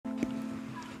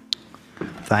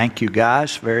Thank you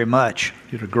guys very much.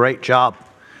 You did a great job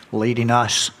leading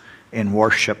us in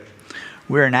worship.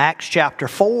 We're in Acts chapter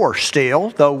 4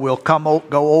 still, though we'll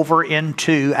go over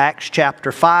into Acts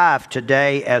chapter 5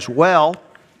 today as well.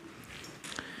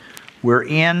 We're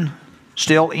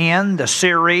still in the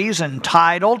series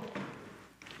entitled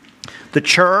The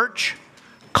Church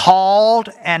Called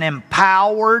and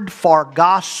Empowered for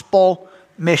Gospel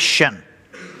Mission.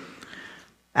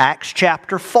 Acts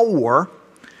chapter 4,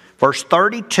 verse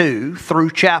 32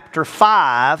 through chapter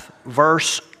 5,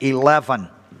 verse 11.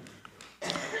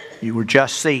 You were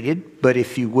just seated, but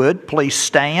if you would, please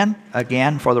stand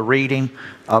again for the reading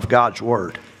of God's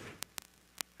Word.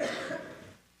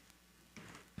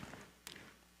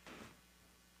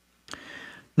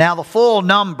 Now the full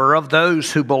number of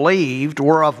those who believed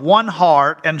were of one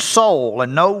heart and soul,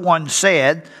 and no one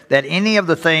said that any of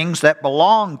the things that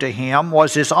belonged to him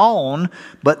was his own,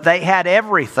 but they had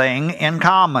everything in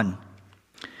common.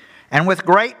 And with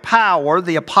great power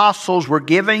the apostles were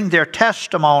giving their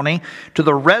testimony to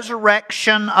the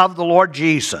resurrection of the Lord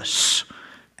Jesus,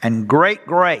 and great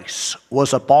grace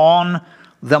was upon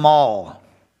them all.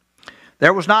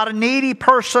 There was not a needy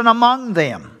person among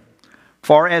them.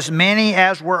 For as many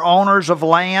as were owners of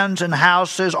lands and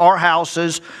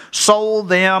houses sold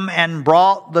them and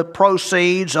brought the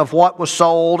proceeds of what was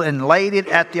sold and laid it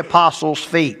at the apostles'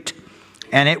 feet.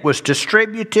 And it was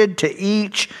distributed to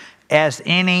each as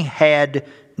any had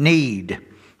need.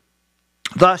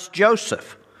 Thus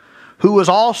Joseph, who was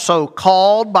also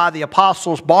called by the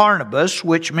apostles Barnabas,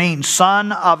 which means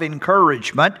son of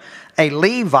encouragement, a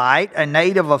Levite, a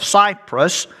native of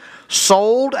Cyprus,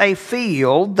 sold a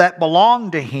field that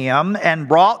belonged to him and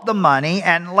brought the money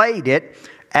and laid it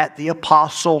at the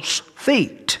apostles'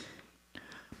 feet.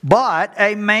 But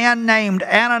a man named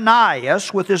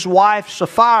Ananias with his wife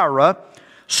Sapphira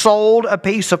sold a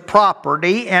piece of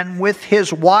property, and with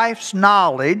his wife's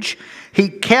knowledge he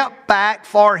kept back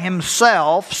for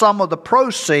himself some of the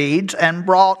proceeds and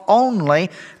brought only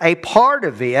a part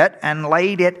of it and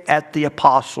laid it at the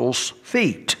apostles'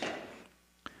 feet.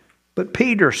 But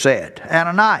Peter said,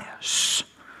 Ananias,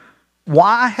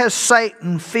 why has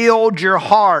Satan filled your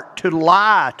heart to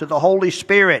lie to the Holy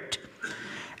Spirit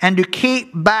and to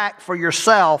keep back for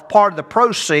yourself part of the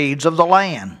proceeds of the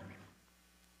land?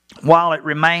 While it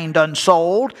remained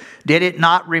unsold, did it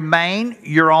not remain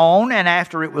your own? And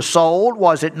after it was sold,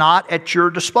 was it not at your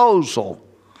disposal?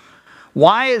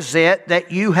 Why is it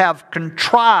that you have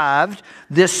contrived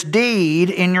this deed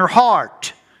in your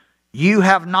heart? You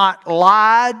have not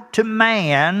lied to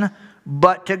man,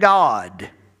 but to God.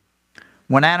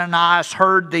 When Ananias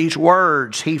heard these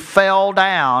words, he fell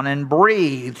down and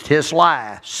breathed his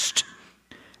last.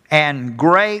 And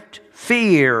great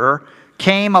fear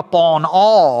came upon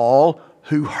all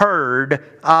who heard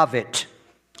of it.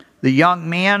 The young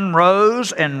men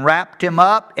rose and wrapped him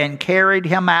up and carried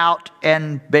him out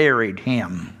and buried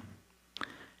him.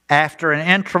 After an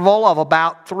interval of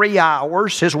about 3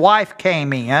 hours, his wife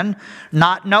came in,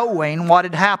 not knowing what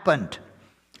had happened.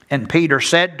 And Peter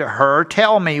said to her,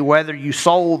 "Tell me whether you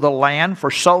sold the land for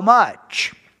so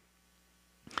much."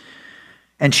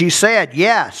 And she said,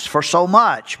 "Yes, for so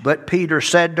much." But Peter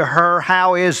said to her,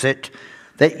 "How is it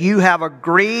that you have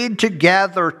agreed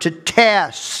together to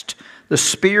test the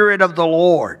Spirit of the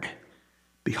Lord?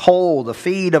 Behold, the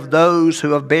feet of those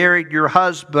who have buried your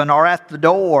husband are at the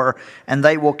door, and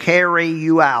they will carry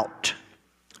you out."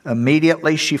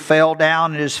 Immediately she fell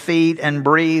down at his feet and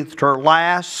breathed her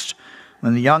last.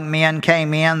 When the young men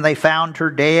came in, they found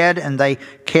her dead, and they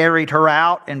carried her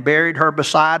out and buried her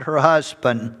beside her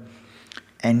husband.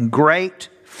 And great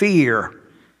fear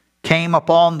came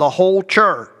upon the whole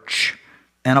church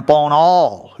and upon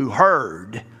all who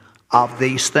heard of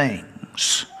these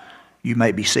things. You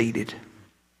may be seated.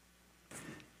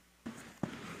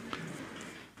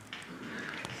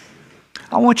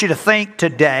 I want you to think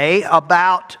today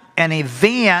about an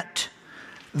event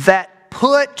that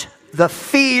put the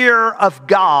fear of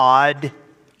God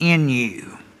in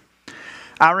you.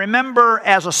 I remember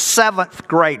as a 7th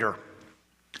grader,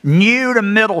 new to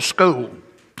middle school,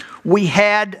 we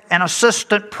had an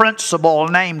assistant principal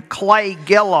named Clay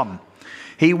Gillum.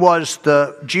 He was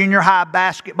the junior high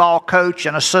basketball coach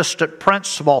and assistant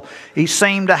principal. He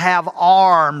seemed to have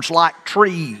arms like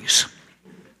trees.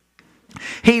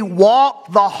 He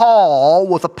walked the hall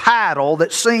with a paddle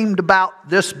that seemed about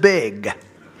this big.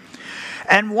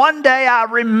 And one day I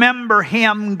remember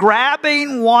him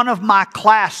grabbing one of my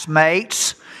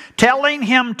classmates, telling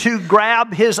him to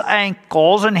grab his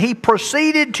ankles, and he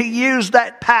proceeded to use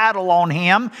that paddle on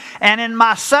him. And in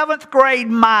my 7th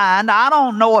grade mind, I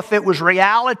don't know if it was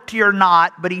reality or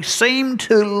not, but he seemed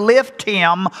to lift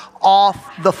him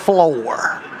off the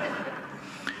floor.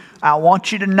 I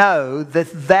want you to know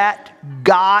that that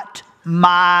got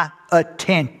my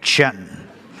attention.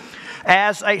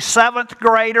 As a 7th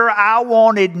grader, I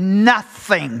wanted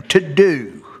nothing to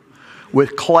do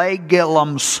with Clay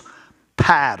Gillum's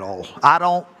paddle.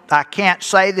 I can't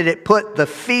say that it put the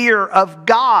fear of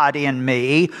God in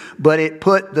me, but it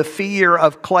put the fear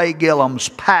of Clay Gillum's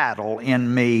paddle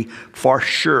in me for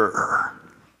sure.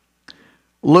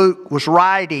 Luke was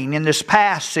writing in this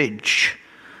passage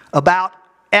about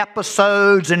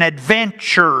episodes and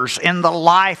adventures in the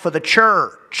life of the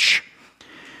church.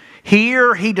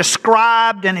 Here he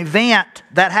described an event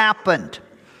that happened.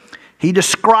 He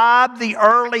described the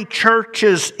early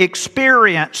church's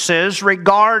experiences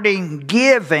regarding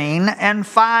giving and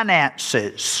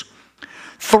finances.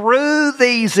 Through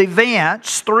these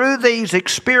events, through these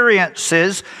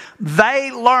experiences, they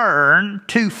learned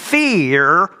to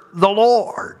fear the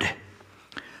Lord.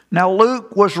 Now,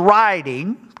 Luke was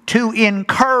writing to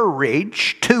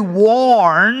encourage, to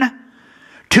warn,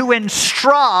 to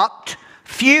instruct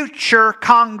future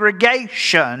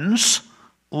congregations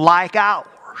like ours.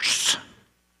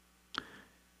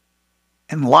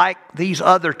 And like these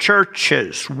other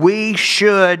churches, we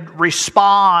should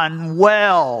respond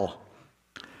well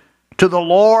to the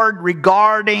Lord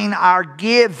regarding our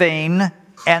giving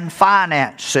and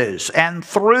finances. And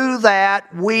through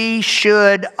that, we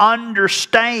should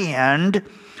understand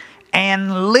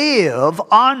and live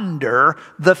under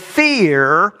the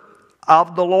fear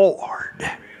of the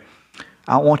Lord.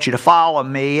 I want you to follow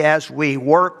me as we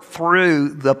work through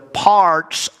the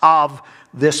parts of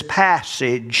this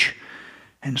passage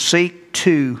and seek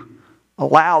to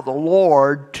allow the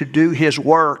Lord to do His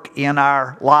work in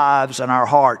our lives and our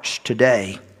hearts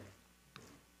today.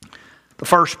 The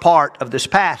first part of this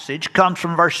passage comes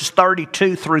from verses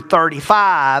 32 through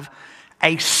 35,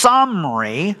 a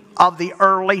summary of the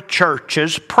early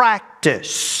church's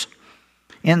practice.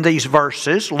 In these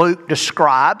verses, Luke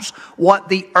describes what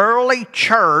the early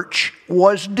church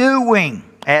was doing,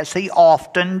 as he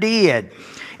often did.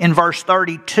 In verse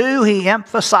 32, he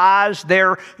emphasized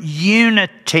their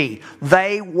unity.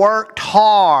 They worked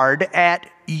hard at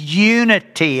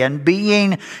unity and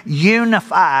being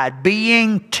unified,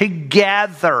 being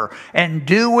together, and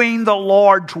doing the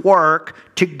Lord's work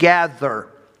together.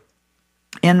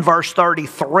 In verse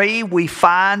 33, we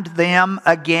find them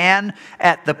again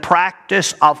at the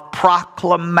practice of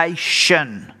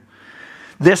proclamation.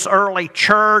 This early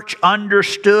church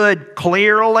understood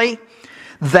clearly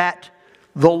that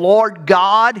the Lord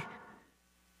God,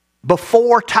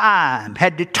 before time,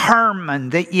 had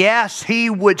determined that yes, He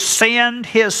would send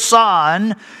His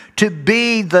Son to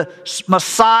be the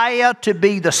Messiah, to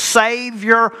be the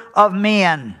Savior of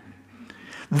men.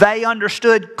 They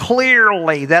understood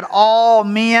clearly that all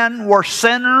men were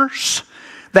sinners,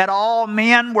 that all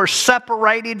men were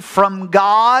separated from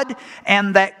God,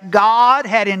 and that God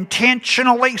had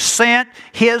intentionally sent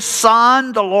His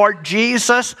Son, the Lord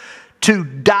Jesus, to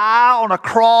die on a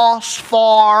cross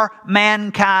for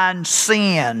mankind's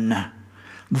sin.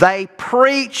 They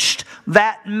preached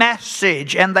that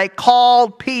message, and they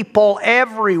called people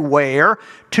everywhere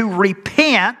to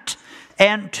repent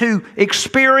and to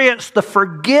experience the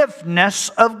forgiveness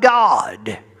of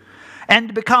God, and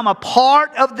to become a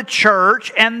part of the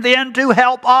church, and then to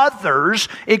help others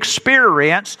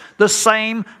experience the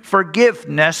same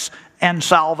forgiveness and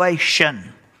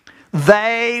salvation.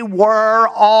 They were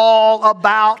all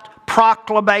about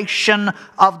proclamation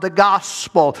of the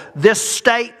gospel. This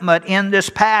statement in this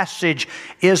passage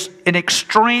is an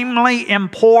extremely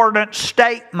important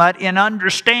statement in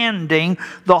understanding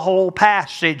the whole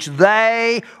passage.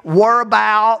 They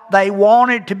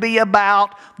wanted to be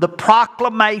about the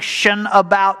proclamation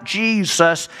about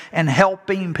Jesus and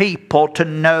helping people to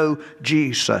know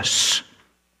Jesus.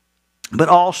 But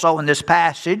also in this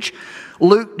passage,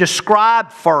 Luke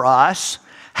described for us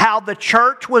how the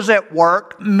church was at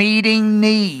work meeting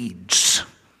needs.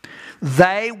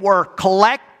 They were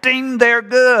collecting their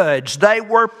goods. They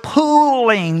were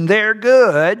pooling their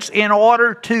goods in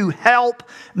order to help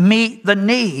meet the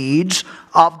needs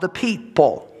of the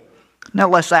people. Now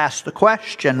let's ask the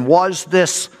question, was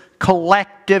this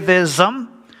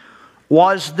collectivism?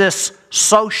 Was this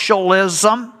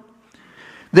socialism?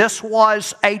 This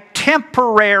was a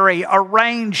temporary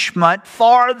arrangement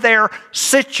for their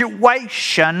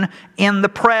situation in the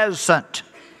present.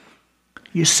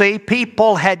 You see,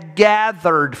 people had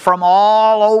gathered from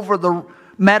all over the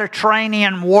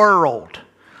Mediterranean world.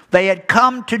 They had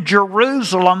come to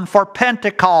Jerusalem for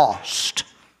Pentecost.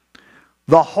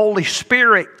 The Holy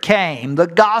Spirit came, the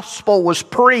gospel was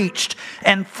preached,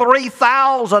 and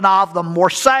 3,000 of them were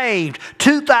saved.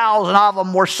 2,000 of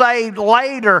them were saved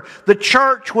later. The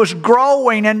church was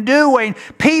growing and doing.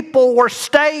 People were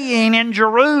staying in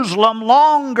Jerusalem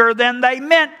longer than they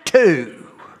meant to.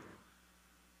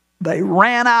 They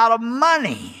ran out of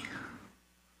money,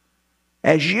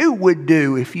 as you would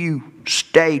do if you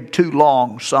stayed too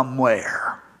long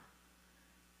somewhere.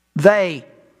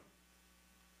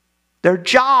 Their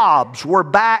jobs were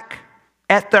back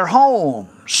at their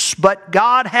homes, but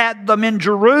God had them in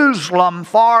Jerusalem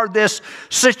for this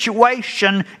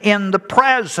situation in the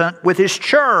present with His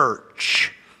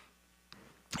church.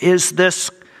 Is this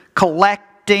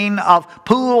pooling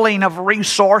of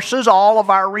resources, all of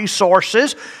our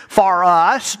resources for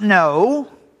us?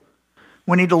 No.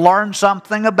 We need to learn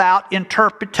something about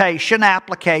interpretation,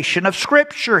 application of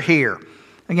Scripture here.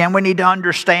 Again, we need to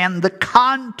understand the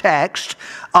context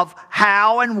of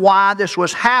how and why this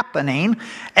was happening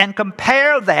and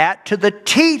compare that to the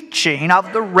teaching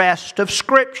of the rest of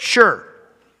Scripture.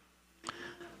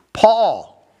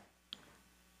 Paul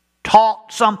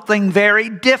taught something very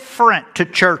different to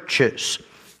churches.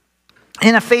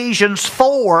 In Ephesians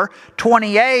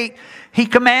 4:28, he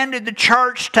commanded the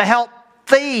church to help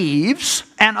thieves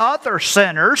and other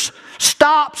sinners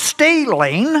stop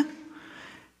stealing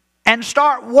and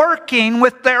start working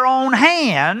with their own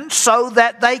hands so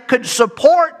that they could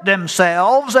support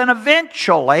themselves and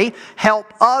eventually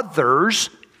help others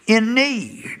in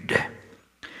need.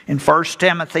 In 1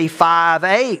 Timothy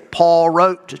 5:8, Paul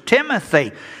wrote to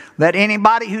Timothy that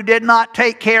anybody who did not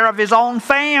take care of his own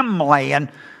family, and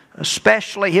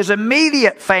especially his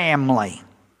immediate family,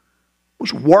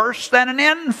 was worse than an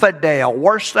infidel,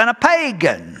 worse than a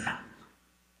pagan.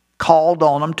 Called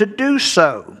on them to do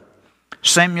so.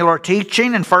 Similar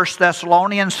teaching in 1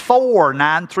 Thessalonians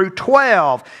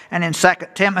 4:9-12. And in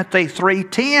 2 Timothy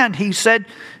 3:10, he said,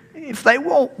 if they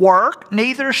won't work,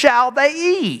 neither shall they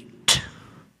eat.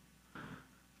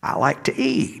 I like to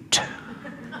eat.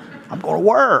 I'm going to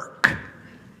work.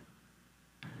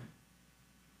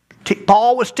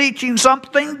 Paul was teaching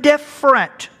something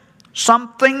different.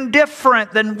 Something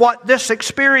different than what this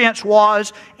experience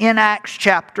was in Acts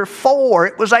chapter 4.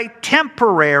 It was a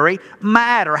temporary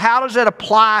matter. How does it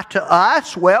apply to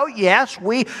us? Well, yes,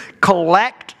 we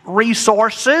collect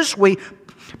resources. We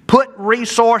put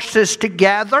resources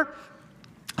together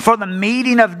for the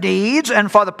meeting of needs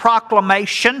and for the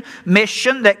proclamation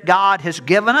mission that God has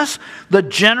given us. The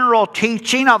general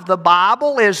teaching of the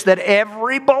Bible is that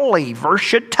every believer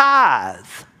should tithe.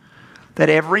 That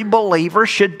every believer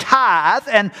should tithe,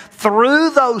 and through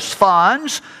those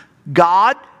funds,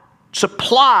 God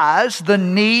supplies the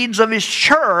needs of His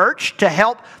church to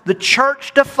help the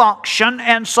church to function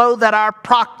and so that our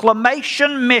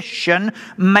proclamation mission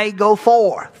may go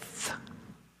forth.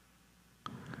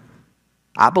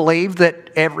 I believe that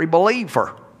every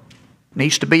believer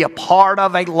needs to be a part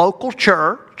of a local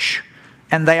church,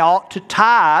 and they ought to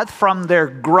tithe from their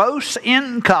gross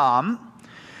income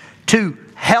to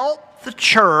help the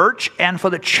church and for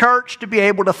the church to be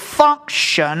able to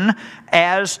function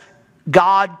as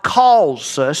God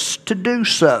calls us to do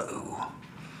so.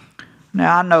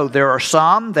 Now, I know there are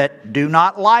some that do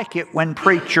not like it when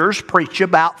preachers preach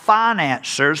about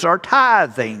finances or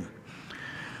tithing.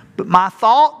 But my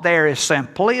thought there is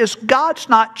simply is God's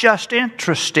not just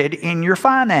interested in your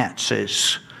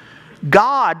finances.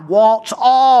 God wants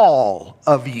all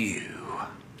of you.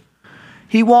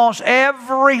 He wants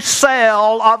every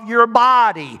cell of your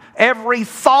body, every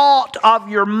thought of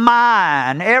your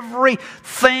mind,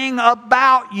 everything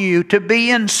about you to be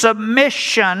in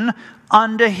submission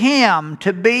unto Him,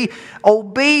 to be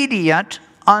obedient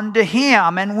unto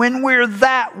Him. And when we're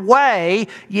that way,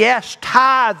 yes,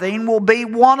 tithing will be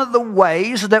one of the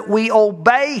ways that we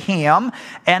obey Him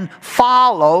and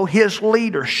follow His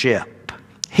leadership.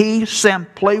 He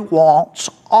simply wants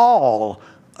all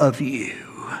of you.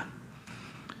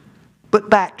 But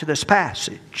back to this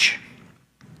passage.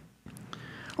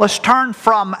 Let's turn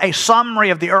from a summary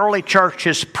of the early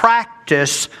church's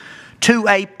practice to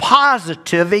a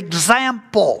positive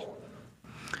example.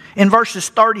 In verses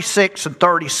 36 and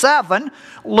 37,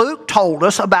 Luke told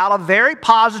us about a very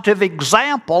positive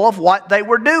example of what they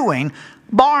were doing.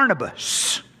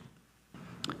 Barnabas.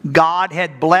 God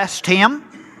had blessed him.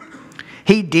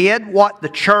 He did what the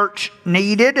church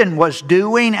needed and was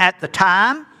doing at the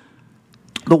time.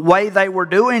 The way they were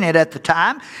doing it at the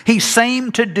time. He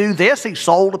seemed to do this. He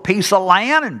sold a piece of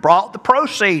land and brought the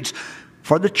proceeds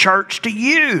for the church to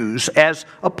use as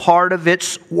a part of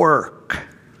its work.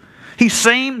 He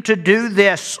seemed to do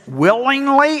this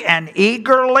willingly and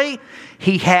eagerly.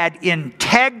 He had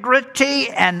integrity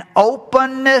and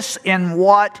openness in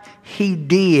what he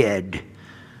did.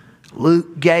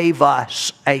 Luke gave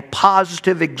us a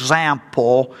positive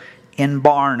example in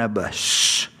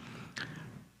Barnabas.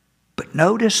 But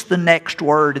notice the next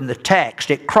word in the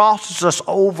text. It crosses us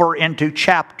over into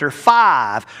chapter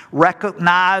 5.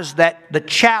 Recognize that the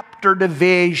chapter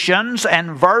divisions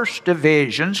and verse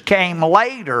divisions came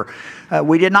later.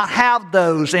 We did not have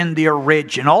those in the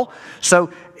original. So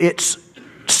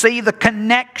see the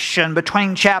connection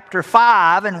between chapter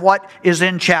 5 and what is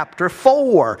in chapter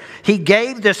 4. He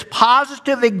gave this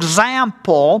positive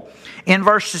example in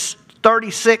verses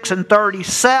 36 and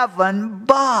 37,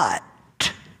 but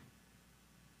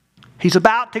he's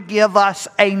about to give us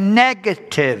a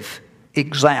negative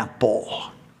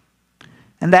example.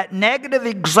 And that negative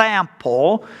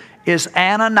example is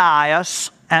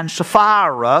Ananias and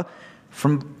Sapphira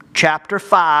from chapter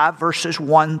 5, verses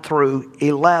 1 through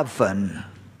 11.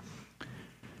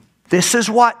 This is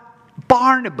what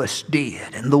Barnabas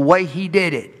did and the way he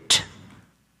did it.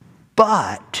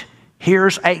 But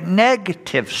here's a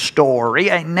negative story,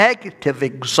 a negative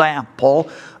example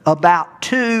about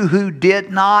two who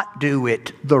did not do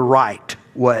it the right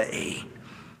way.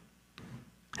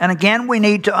 And again, we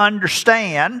need to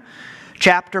understand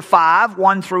chapter 5,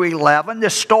 1 through 11,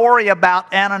 this story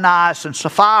about Ananias and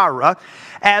Sapphira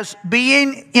as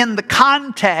being in the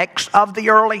context of the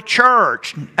early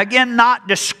church. Again, not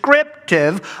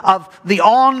descriptive of the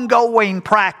ongoing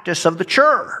practice of the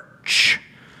church,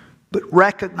 but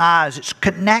recognize its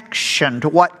connection to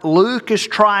what Luke is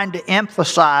trying to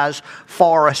emphasize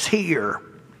for us here.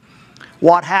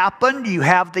 What happened? You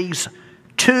have these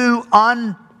two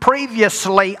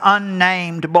previously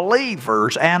unnamed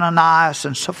believers, Ananias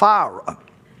and Sapphira.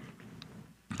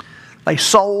 They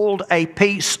sold a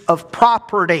piece of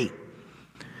property.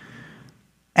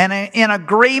 And in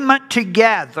agreement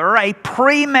together, a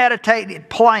premeditated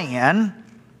plan,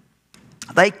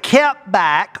 they kept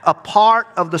back a part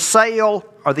of the sale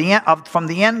or from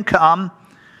the income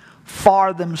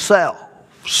for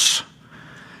themselves.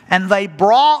 And they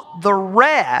brought the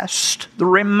rest, the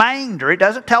remainder, it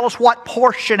doesn't tell us what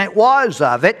portion it was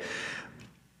of it,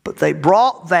 but they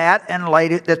brought that and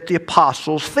laid it at the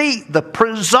apostles' feet. The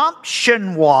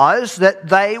presumption was that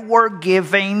they were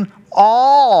giving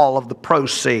all of the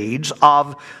proceeds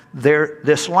of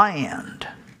this land.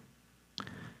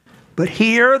 But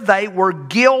here they were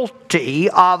guilty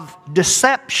of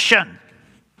deception,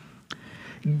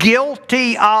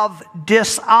 guilty of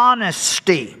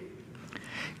dishonesty,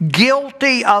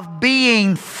 guilty of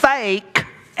being fake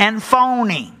and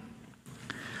phony.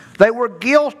 They were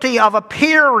guilty of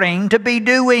appearing to be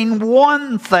doing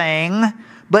one thing,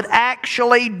 but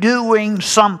actually doing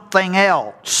something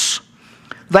else.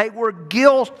 They were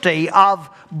guilty of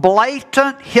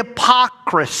blatant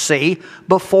hypocrisy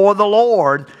before the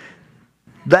Lord.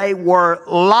 They were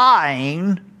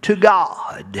lying to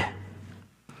God.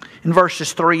 In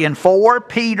verses 3 and 4,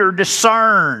 Peter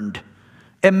discerned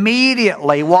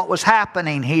immediately what was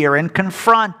happening here and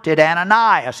confronted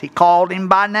Ananias. He called him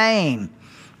by name.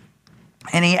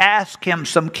 And he asked him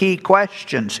some key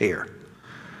questions here.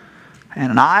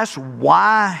 Ananias,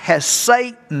 why has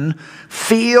Satan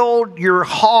filled your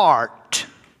heart?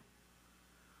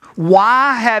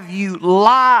 Why have you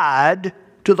lied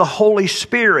to the Holy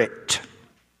Spirit?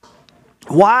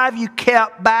 Why have you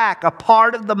kept back a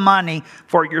part of the money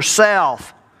for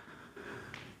yourself?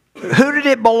 Who did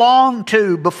it belong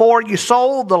to before you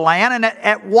sold the land? And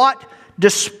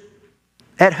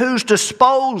at whose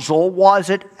disposal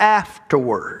was it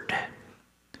afterward?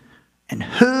 And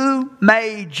who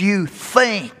made you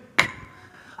think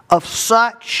of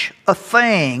such a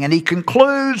thing? And he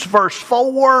concludes verse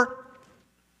 4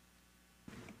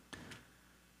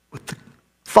 with the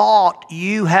thought,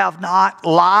 you have not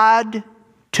lied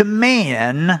to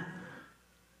men,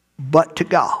 but to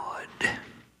God.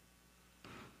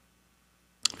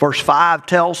 Verse 5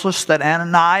 tells us that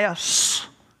Ananias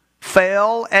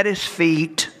fell at his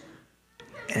feet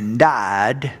and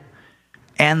died,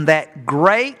 and that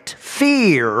great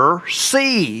fear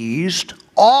seized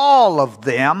all of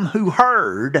them who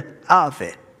heard of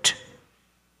it.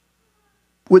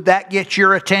 Would that get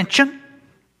your attention?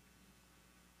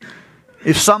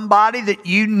 If somebody that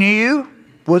you knew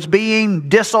was being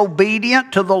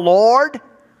disobedient to the Lord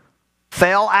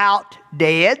fell out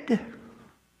dead,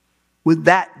 would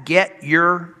that get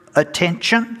your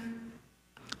attention?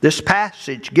 This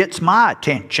passage gets my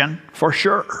attention for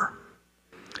sure.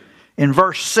 In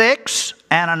verse 6,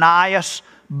 Ananias'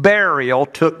 burial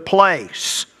took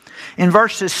place. In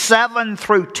verses 7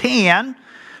 through 10,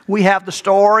 we have the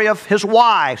story of his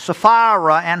wife,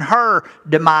 Sapphira, and her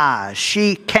demise.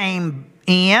 She came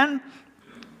in,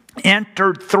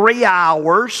 entered 3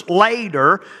 hours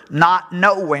later, not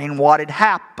knowing what had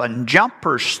happened.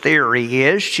 Jumper's theory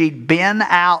is she'd been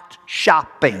out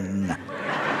shopping.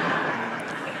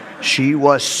 She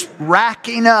was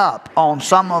racking up on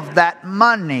some of that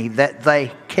money that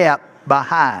they kept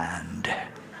behind.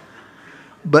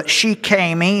 But she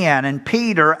came in, and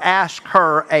Peter asked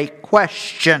her a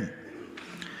question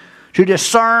to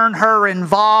discern her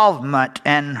involvement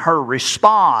and her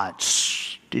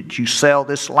response. Did you sell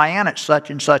this land at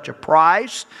such and such a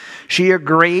price? She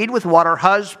agreed with what her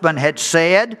husband had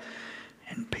said,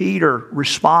 and Peter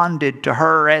responded to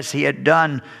her as he had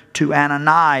done to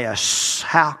Ananias.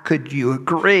 How could you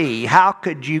agree? How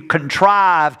could you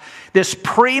contrive this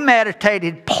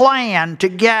premeditated plan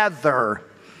together?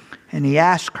 And he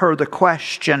asked her the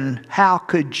question, how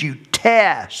could you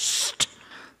test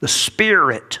the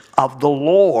Spirit of the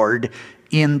Lord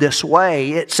in this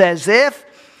way? It's as if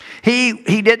he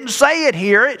didn't say it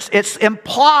here. It's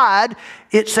implied.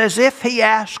 It's as if he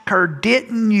asked her,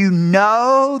 didn't you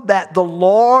know that the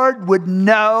Lord would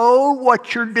know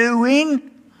what you're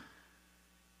doing?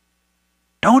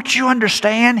 Don't you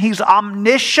understand? He's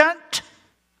omniscient.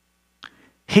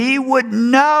 He would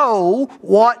know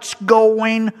what's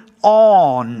going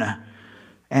on.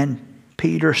 And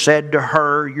Peter said to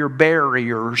her, your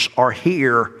barriers are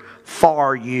here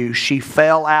for you. She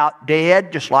fell out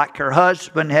dead, just like her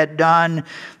husband had done.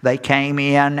 They came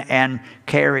in and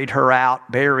carried her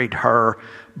out, buried her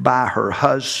by her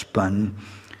husband.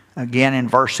 Again, in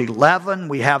verse 11,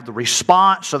 we have the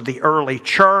response of the early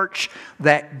church,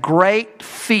 that great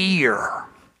fear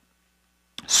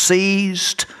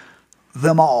seized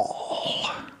them all.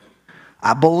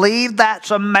 I believe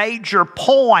that's a major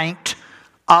point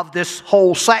of this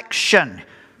whole section.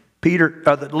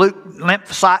 Luke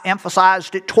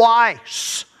emphasized it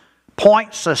twice.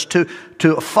 Points us to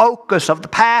a focus of the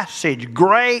passage.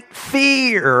 Great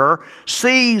fear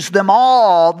seized them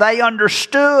all. They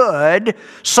understood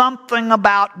something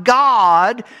about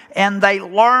God, and they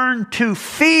learned to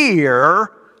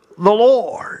fear the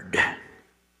Lord.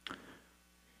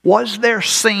 Was there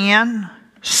sin?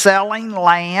 Selling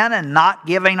land and not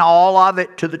giving all of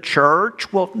it to the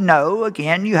church? Well, no.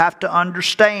 Again, you have to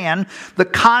understand the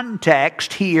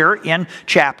context here in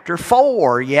chapter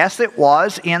 4. Yes, it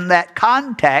was in that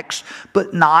context,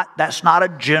 but that's not a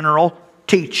general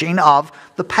teaching of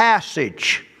the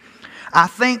passage. I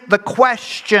think the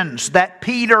questions that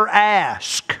Peter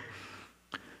asked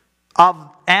of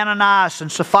Ananias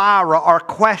and Sapphira are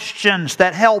questions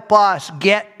that help us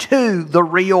get to the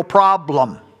real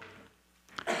problem.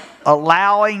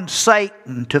 Allowing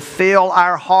Satan to fill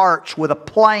our hearts with a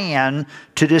plan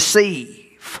to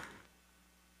deceive.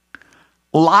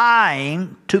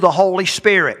 Lying to the Holy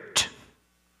Spirit.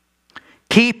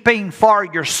 Keeping for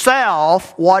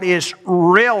yourself what is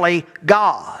really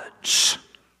God's.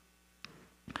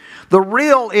 The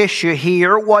real issue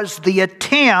here was the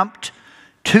attempt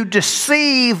to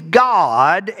deceive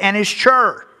God and His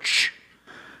church.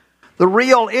 The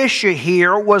real issue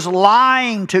here was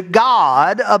lying to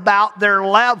God about their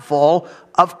level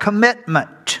of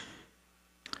commitment.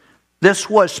 This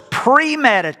was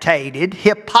premeditated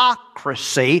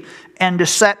hypocrisy and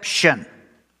deception.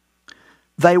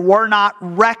 They were not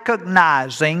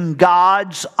recognizing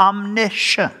God's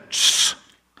omniscience.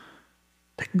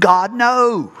 God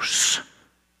knows.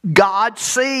 God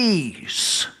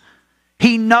sees.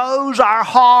 He knows our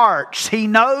hearts. He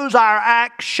knows our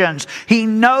actions. He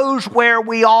knows where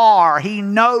we are. He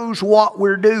knows what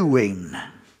we're doing.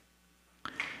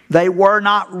 They were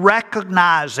not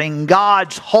recognizing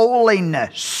God's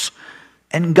holiness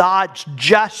and God's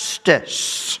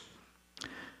justice.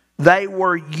 They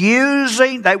were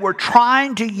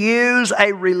trying to use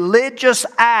a religious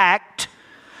act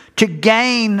to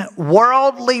gain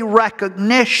worldly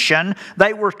recognition.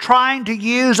 They were trying to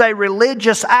use a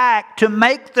religious act to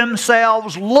make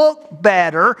themselves look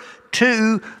better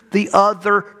to the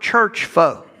other church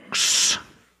folks.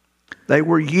 They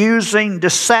were using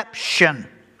deception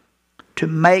to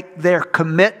make their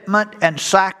commitment and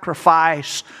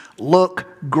sacrifice look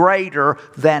greater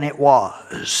than it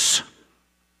was.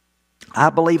 I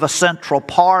believe a central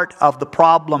part of the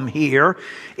problem here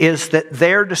is that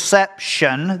their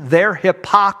deception, their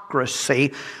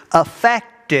hypocrisy,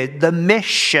 affected the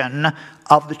mission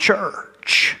of the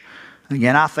church.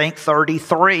 Again, I think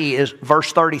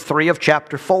verse 33 of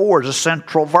chapter 4 is a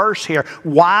central verse here.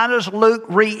 Why does Luke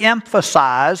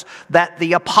re-emphasize that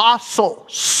the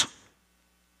apostles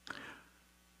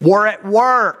were at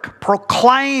work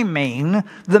proclaiming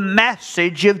the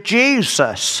message of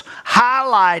Jesus,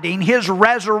 highlighting His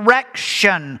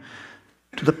resurrection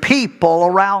to the people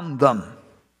around them.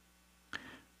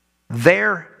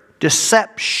 Their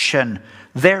deception,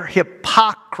 their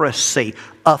hypocrisy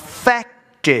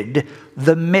affected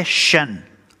the mission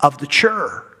of the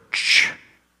church.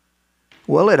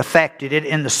 Well, it affected it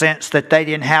in the sense that they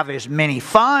didn't have as many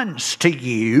funds to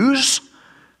use,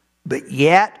 but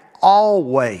yet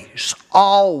always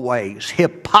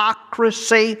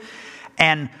hypocrisy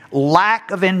and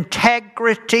lack of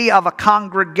integrity of a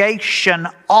congregation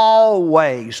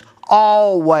always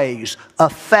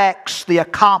affects the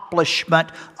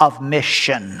accomplishment of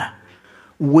mission.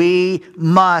 We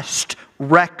must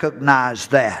recognize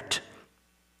that.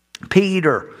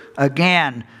 Peter,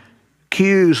 again,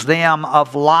 accused them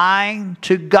of lying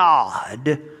to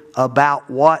God about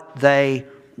what they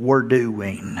were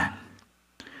doing.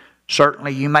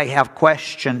 Certainly you may have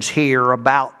questions here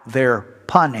about their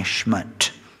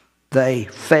punishment. They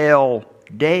fell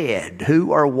dead.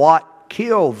 Who or what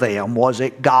killed them? Was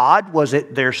it God? Was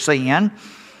it their sin?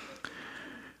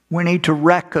 We need to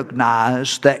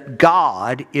recognize that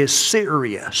God is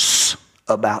serious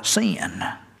about sin.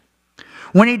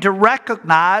 We need to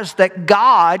recognize that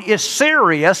God is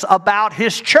serious about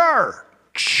His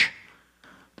church.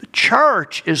 The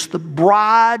church is the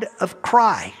bride of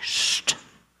Christ.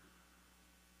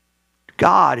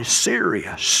 God is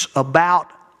serious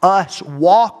about us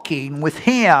walking with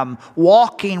Him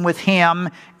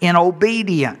in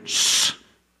obedience.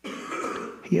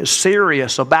 He is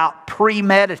serious about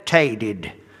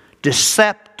premeditated,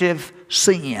 deceptive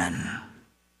sin.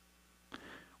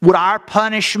 Would our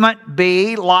punishment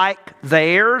be like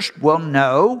theirs? Well,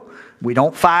 no. We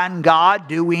don't find God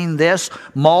doing this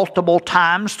multiple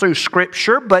times through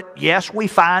Scripture, but yes, we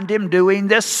find Him doing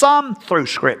this some through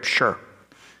Scripture.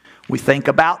 We think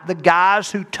about the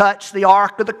guys who touched the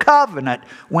Ark of the Covenant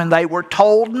when they were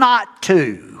told not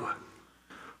to.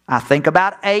 I think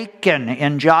about Achan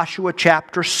in Joshua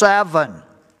chapter 7.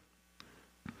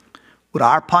 Would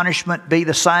our punishment be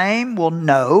the same? Well,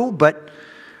 no, but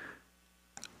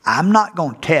I'm not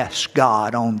going to test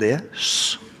God on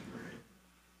this.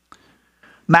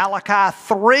 Malachi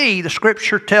 3, the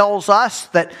Scripture tells us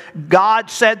that God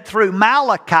said through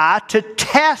Malachi to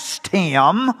test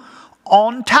Him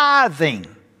on tithing.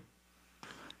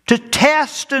 To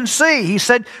test and see. He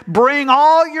said, bring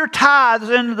all your tithes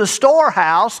into the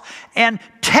storehouse and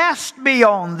test me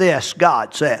on this,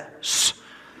 God says.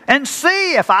 And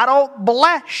see if I don't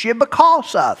bless you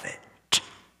because of it.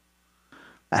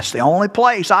 That's the only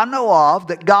place I know of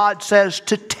that God says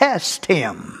to test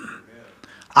Him.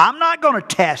 I'm not going to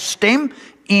test Him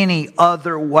any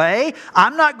other way.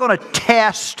 I'm not going to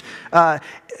test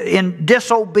in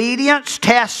disobedience,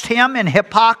 test Him in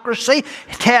hypocrisy,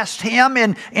 test Him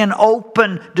in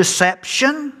open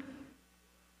deception.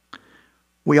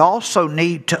 We also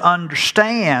need to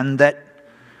understand that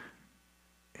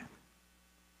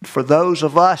for those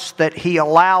of us that He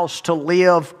allows to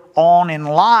live on in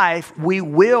life, we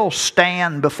will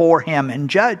stand before Him in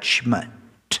judgment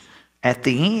at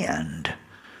the end.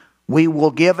 We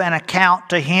will give an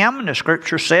account to Him, and the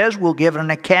Scripture says we'll give an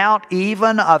account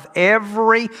even of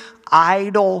every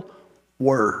idle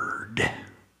word.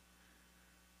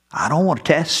 I don't want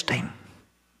to test Him.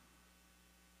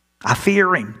 I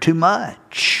fear Him too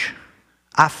much.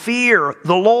 I fear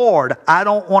the Lord. I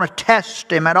don't want to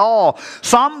test Him at all.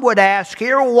 Some would ask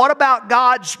here, well, what about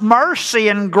God's mercy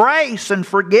and grace and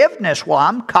forgiveness? Well,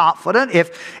 I'm confident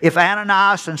if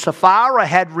Ananias and Sapphira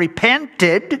had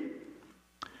repented,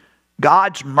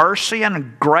 God's mercy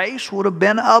and grace would have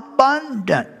been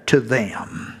abundant to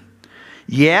them.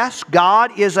 Yes,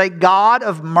 God is a God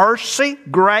of mercy,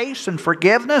 grace, and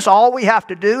forgiveness. All we have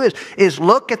to do is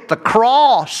look at the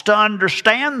cross to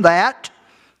understand that.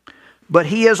 But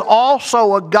He is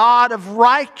also a God of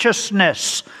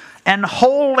righteousness and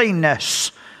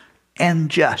holiness and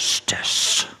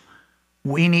justice.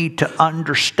 We need to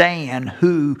understand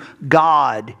who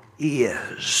God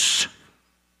is.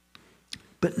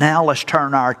 But now let's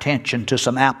turn our attention to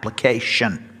some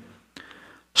application.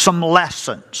 Some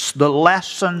lessons. The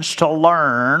lessons to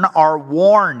learn are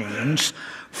warnings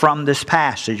from this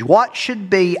passage. What should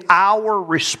be our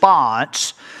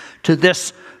response to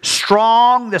this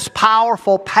strong, this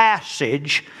powerful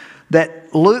passage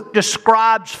that Luke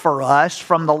describes for us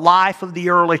from the life of the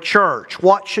early church?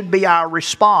 What should be our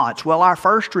response? Well, our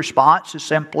first response is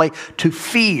simply to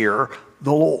fear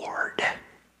the Lord.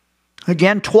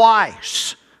 Again,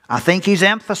 twice. I think he's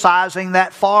emphasizing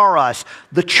that for us.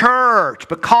 The church,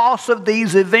 because of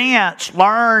these events,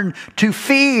 learned to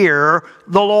fear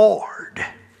the Lord.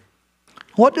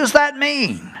 What does that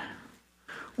mean?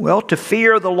 Well, to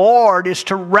fear the Lord is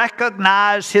to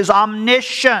recognize His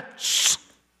omniscience.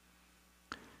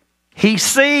 He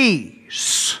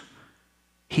sees.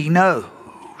 He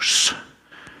knows.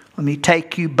 Let me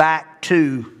take you back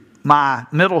to my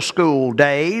middle school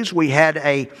days. We had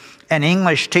an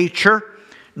English teacher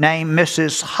named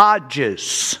Mrs.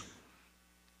 Hodges.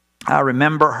 I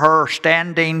remember her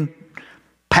standing,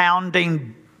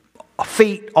 pounding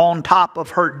feet on top of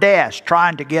her desk,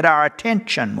 trying to get our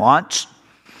attention once.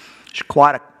 She's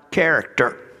quite a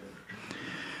character.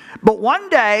 But one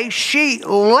day she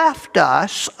left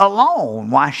us alone.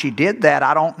 Why she did that,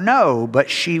 I don't know. But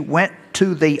she went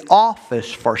to the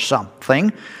office for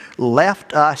something,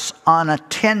 left us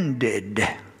unattended.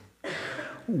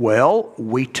 Well,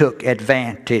 we took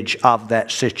advantage of that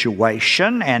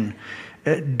situation, and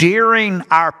during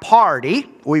our party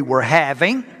we were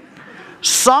having,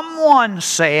 someone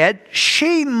said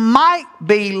she might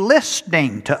be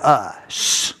listening to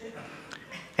us.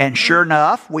 And sure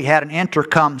enough, we had an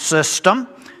intercom system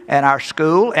at our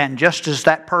school, and just as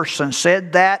that person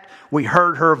said that, we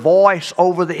heard her voice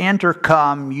over the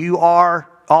intercom, "You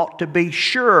ought to be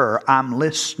sure I'm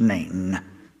listening."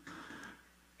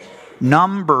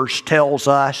 Numbers tells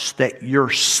us that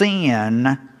your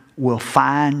sin will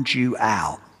find you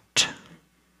out.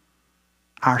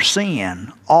 Our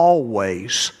sin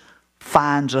always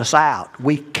finds us out.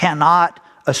 We cannot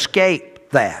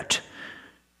escape that.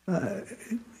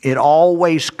 It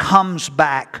always comes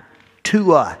back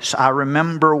to us. I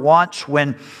remember once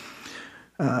when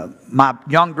my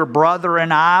younger brother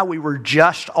and I, we were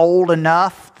just old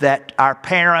enough that our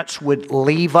parents would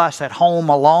leave us at home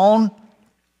alone.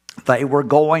 They were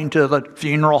going to the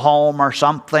funeral home or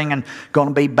something and going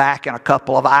to be back in a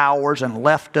couple of hours, and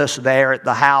left us there at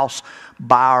the house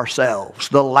by ourselves.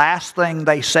 The last thing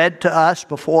they said to us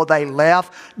before they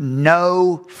left,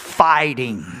 "No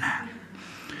fighting."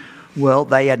 Well,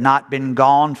 they had not been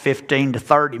gone 15 to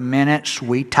 30 minutes.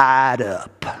 We tied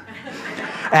up.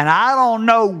 And I don't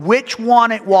know which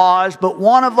one it was, but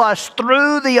one of us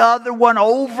threw the other one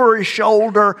over his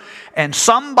shoulder, and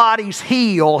somebody's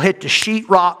heel hit the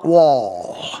sheetrock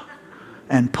wall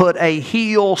and put a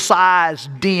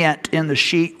heel-sized dent in the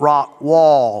sheetrock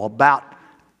wall, about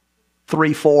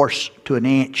 3/4 to an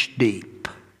inch deep.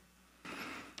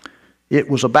 It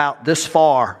was about this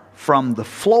far from the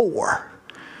floor.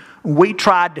 We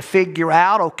tried to figure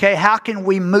out, okay, how can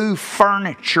we move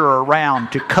furniture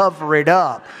around to cover it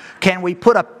up? Can we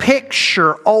put a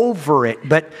picture over it?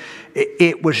 But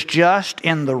it was just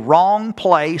in the wrong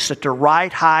place at the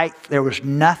right height. There was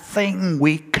nothing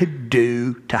we could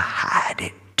do to hide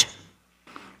it.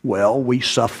 Well, we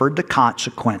suffered the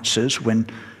consequences when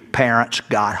parents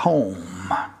got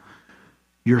home.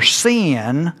 Your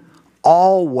sin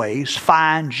always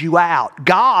finds you out.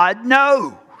 God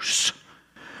knows.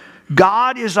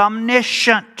 God is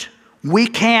omniscient. We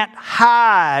can't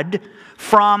hide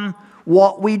from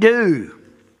what we do.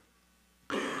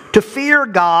 To fear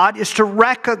God is to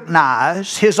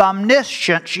recognize His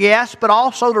omniscience, yes, but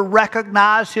also to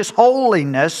recognize His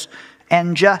holiness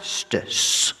and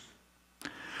justice.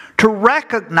 To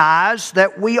recognize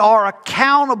that we are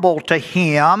accountable to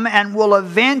Him and will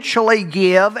eventually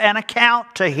give an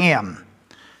account to Him.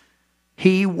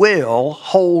 He will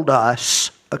hold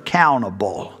us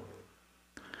accountable.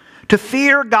 To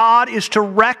fear God is to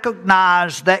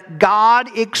recognize that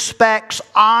God expects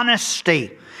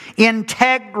honesty,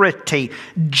 integrity,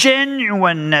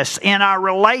 genuineness in our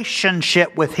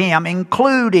relationship with Him,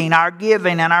 including our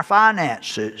giving and our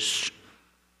finances.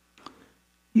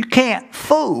 You can't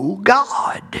fool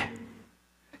God.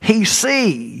 He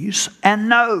sees and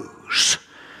knows.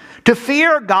 To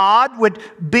fear God would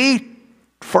be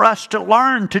for us to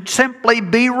learn to simply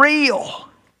be real.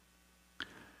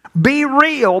 Be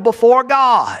real before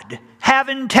God. Have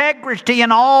integrity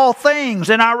in all things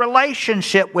in our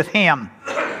relationship with Him.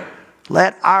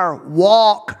 Let our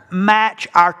walk match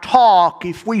our talk.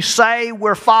 If we say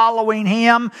we're following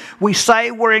Him, we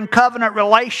say we're in covenant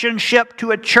relationship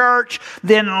to a church,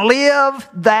 then live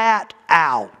that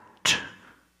out.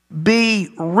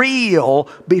 Be real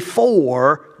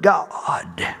before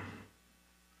God.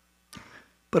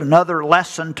 But another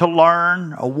lesson to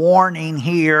learn, a warning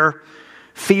here.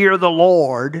 Fear the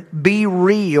Lord, be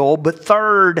real, but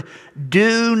third,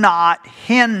 do not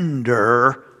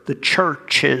hinder the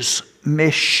church's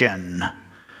mission.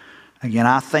 Again,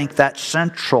 I think that's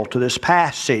central to this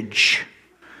passage.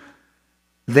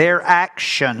 Their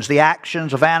actions, the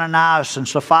actions of Ananias and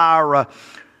Sapphira,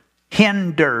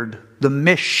 hindered the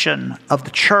mission of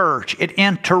the church. It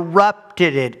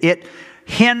interrupted it. It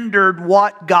hindered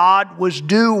what God was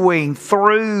doing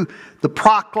through the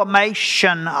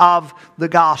proclamation of the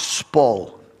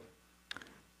gospel.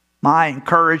 My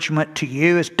encouragement to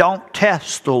you is don't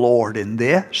test the Lord in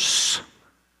this.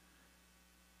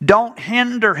 Don't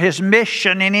hinder His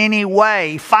mission in any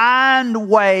way. Find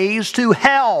ways to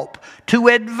help, to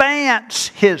advance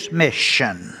His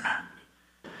mission.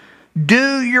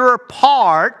 Do your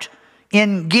part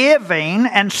in giving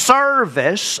and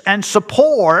service and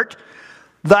support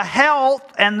the health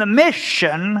and the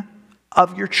mission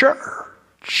of your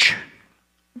church.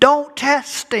 Don't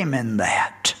test Him in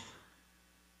that.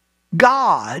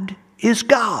 God is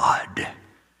God.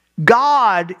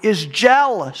 God is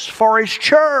jealous for His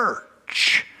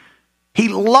church. He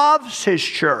loves His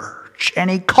church, and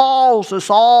He calls us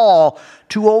all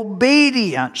to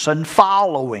obedience and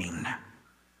following,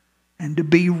 and to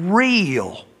be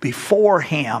real before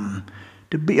Him,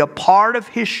 to be a part of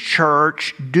His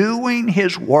church, doing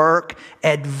His work,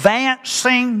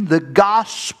 advancing the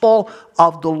gospel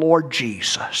of the Lord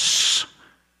Jesus.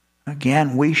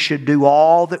 Again, we should do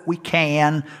all that we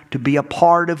can to be a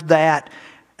part of that,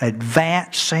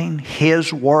 advancing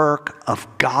His work of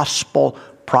gospel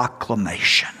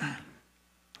proclamation.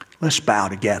 Let's bow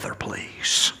together,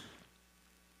 please.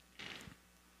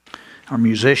 Our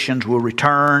musicians will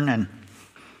return, and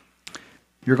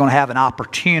you're going to have an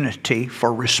opportunity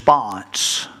for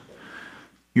response.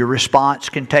 Your response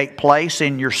can take place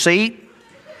in your seat,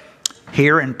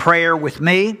 here in prayer with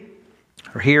me,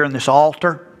 or here in this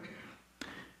altar,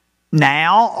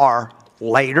 now or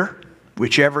later,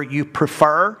 whichever you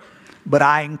prefer. But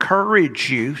I encourage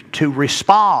you to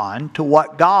respond to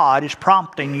what God is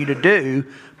prompting you to do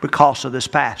because of this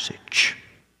passage.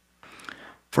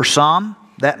 For some,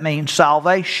 that means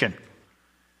salvation.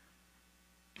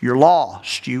 You're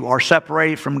lost. You are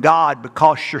separated from God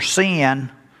because your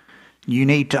sin. You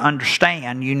need to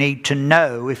understand. You need to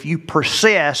know. If you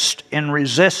persist in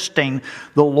resisting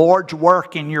the Lord's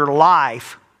work in your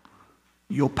life,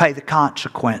 you'll pay the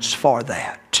consequence for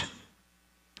that.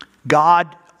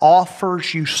 God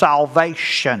offers you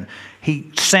salvation.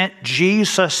 He sent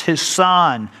Jesus, His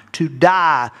Son, to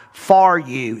die for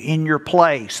you in your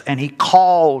place. And He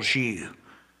calls you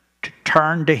to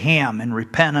turn to Him in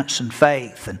repentance and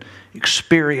faith and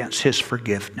experience His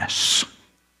forgiveness.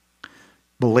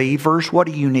 Believers, what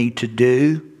do you need to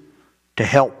do to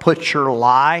help put your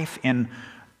life in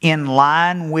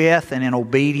line with and in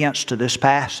obedience to this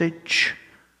passage?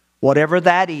 Whatever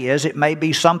that is, it may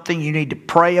be something you need to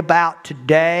pray about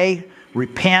today,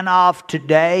 repent of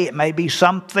today. It may be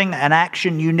something, an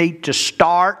action you need to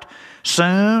start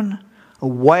soon, a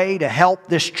way to help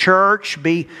this church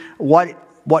be what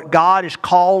God has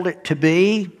called it to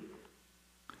be,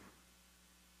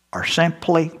 or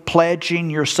simply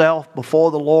pledging yourself before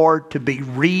the Lord to be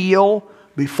real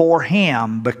before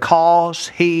Him because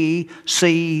He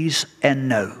sees and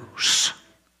knows.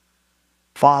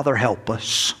 Father, help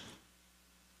us.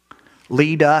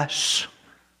 Lead us,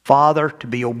 Father, to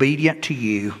be obedient to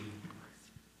You,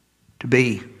 to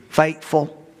be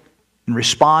faithful in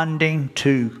responding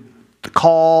to the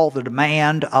call, the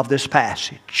demand of this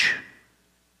passage.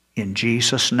 In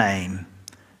Jesus' name,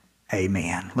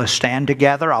 amen. Let's stand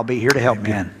together. I'll be here to help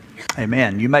you.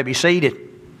 Amen. You may be seated.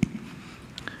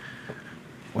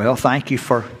 Well, thank you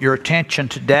for your attention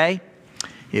today.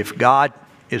 If God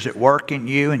is at work in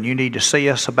you and you need to see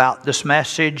us about this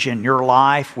message in your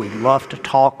life, we'd love to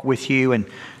talk with you and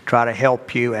try to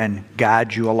help you and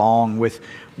guide you along with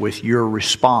your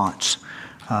response.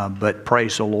 But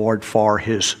praise the Lord for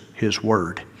His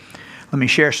Word. Let me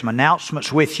share some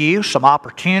announcements with you, some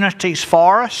opportunities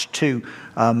for us to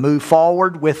move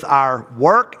forward with our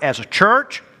work as a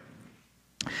church.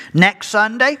 Next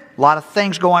Sunday, a lot of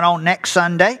things going on next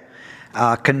Sunday.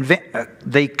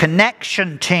 The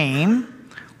Connection team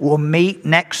will meet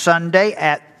next Sunday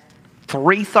at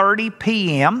 3:30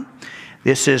 p.m.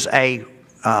 This is a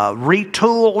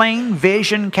retooling,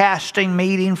 vision casting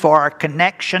meeting for our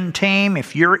Connection team.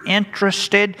 If you're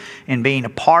interested in being a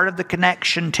part of the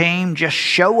Connection team, just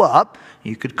show up.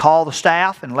 You could call the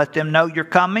staff and let them know you're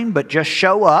coming, but just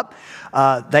show up.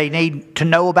 They need to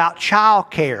know about child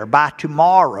care by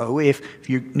tomorrow if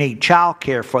you need child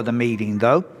care for the meeting,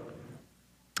 though.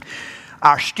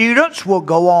 Our students will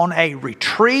go on a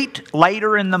retreat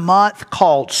later in the month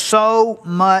called So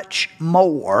Much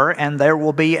More, and there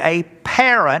will be a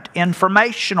parent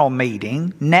informational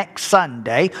meeting next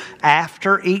Sunday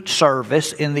after each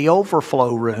service in the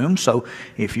overflow room. So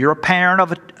if you're a parent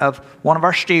of one of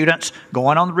our students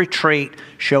going on the retreat,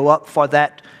 show up for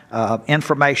that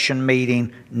information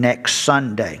meeting next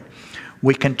Sunday.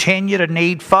 We continue to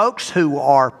need folks who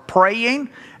are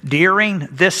praying during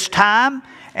this time.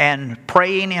 and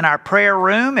praying in our prayer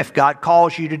room. If God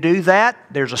calls you to do that,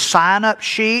 there's a sign-up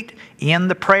sheet in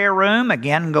the prayer room.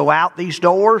 Again, go out these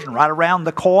doors and right around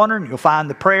the corner and you'll find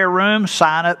the prayer room.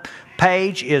 Sign-up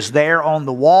page is there on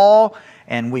the wall,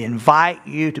 and we invite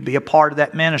you to be a part of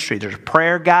that ministry. There's a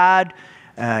prayer guide.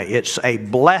 It's a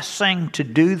blessing to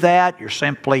do that. You're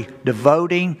simply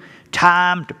devoting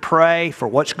time to pray for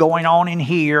what's going on in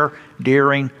here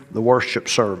during the worship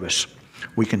service.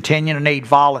 We continue to need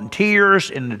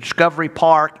volunteers in the Discovery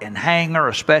Park and hangar,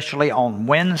 especially on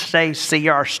Wednesdays. See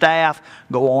our staff.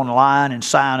 Go online and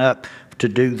sign up to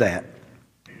do that.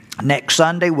 Next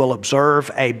Sunday, we'll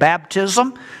observe a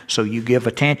baptism, so you give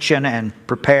attention and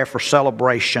prepare for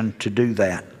celebration to do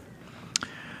that.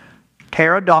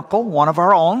 Tara Dunkel, one of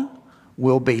our own,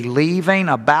 will be leaving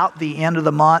about the end of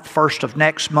the month, first of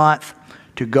next month,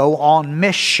 to go on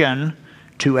mission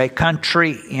to a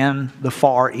country in the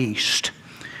Far East.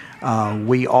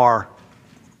 We are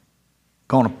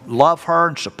going to love her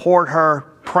and support her,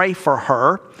 pray for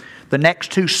her. The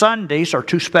next 2 Sundays are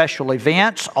 2 special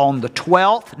events. On the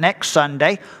 12th, next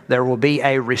Sunday, there will be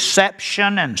a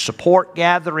reception and support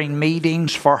gathering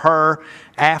meetings for her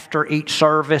after each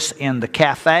service in the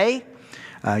cafe.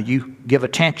 You give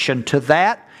attention to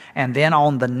that. And then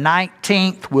on the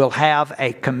 19th, we'll have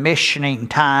a commissioning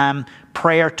time,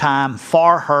 prayer time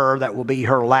for her. That will be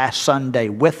her last Sunday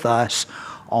with us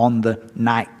on the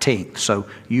 19th. So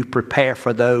you prepare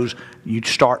for those. You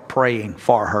start praying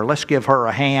for her. Let's give her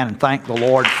a hand and thank the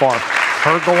Lord for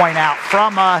her going out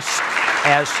from us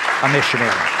as a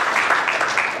missionary.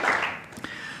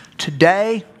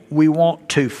 Today, we want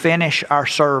to finish our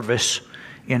service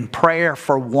in prayer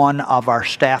for one of our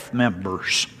staff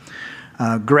members.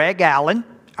 Greg Allen,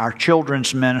 our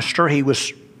children's minister,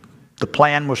 the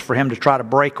plan was for him to try to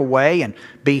break away and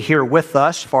be here with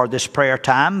us for this prayer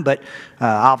time, but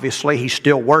obviously he's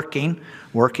still working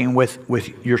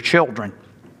with your children.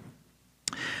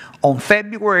 On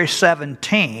February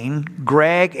 17,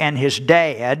 Greg and his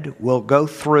dad will go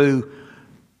through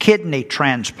kidney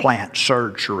transplant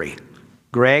surgery.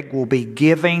 Greg will be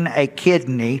giving a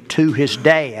kidney to his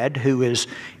dad, who is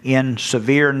in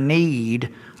severe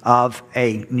need of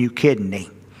a new kidney.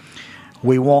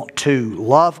 We want to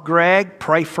love Greg,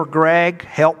 pray for Greg,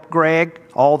 help Greg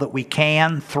all that we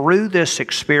can through this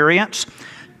experience.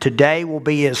 Today will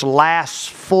be his last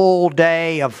full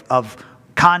day of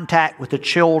contact with the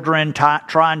children,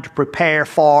 trying to prepare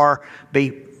for,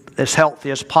 be as healthy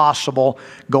as possible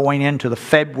going into the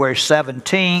February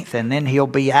 17th, and then he'll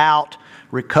be out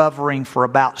recovering for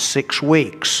about 6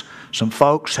 weeks. Some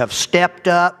folks have stepped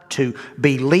up to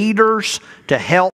be leaders to help